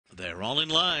They're all in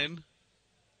line.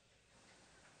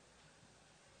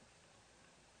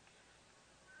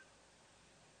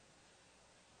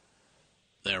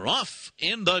 They're off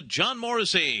in the John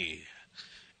Morrissey.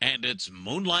 And it's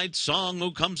Moonlight Song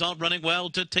who comes out running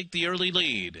well to take the early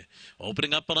lead.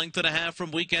 Opening up a length and a half from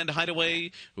Weekend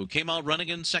Hideaway, who came out running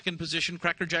in second position.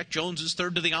 Crackerjack Jones is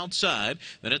third to the outside.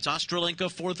 Then it's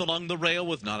Australinka fourth along the rail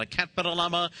with Not a Cat But a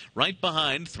Llama right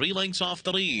behind, 3 lengths off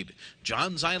the lead.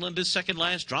 John's Island is second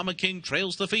last. Drama King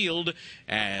trails the field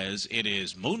as it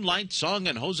is Moonlight Song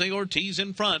and Jose Ortiz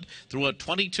in front through a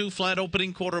 22 flat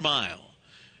opening quarter mile.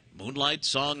 Moonlight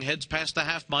Song heads past the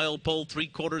half-mile pole,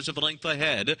 3/4 of a length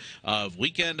ahead of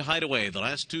Weekend Hideaway. The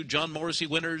last two John Morrissey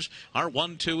winners are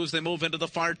 1-2 as they move into the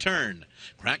far turn.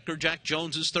 Crackerjack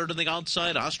Jones is third on the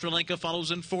outside. Australinka follows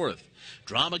in fourth.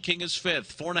 Drama King is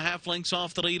fifth, 4.5 lengths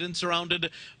off the lead and surrounded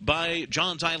by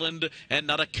John's Island and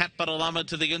Not a Cat But a Llama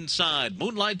to the inside.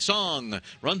 Moonlight Song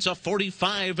runs a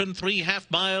 45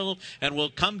 3/2 mile and will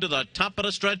come to the top of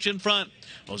the stretch in front.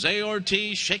 Jose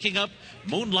Ortiz shaking up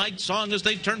Moonlight Song as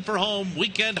they turn for home.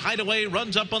 Weekend Hideaway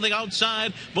runs up on the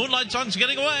outside. Moonlight Song's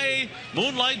getting away.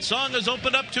 Moonlight Song has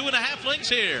opened up 2.5 lengths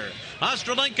here.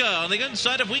 Australinka on the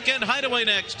inside of Weekend Hideaway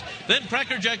next. Then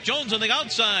Crackerjack Jones on the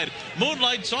outside.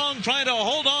 Moonlight Song trying to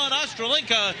hold on.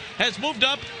 Australinka has moved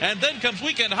up, and then comes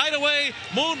Weekend Hideaway.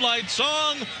 Moonlight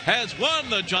Song has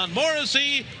won the John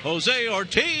Morrissey. Jose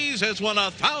Ortiz has won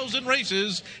 1,000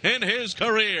 races in his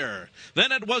career.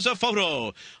 Then it was a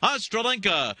photo.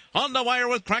 Australinka on the wire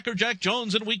with Crackerjack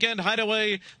Jones and Weekend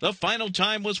Hideaway. The final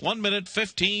time was 1 minute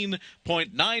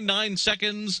 15.99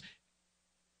 seconds.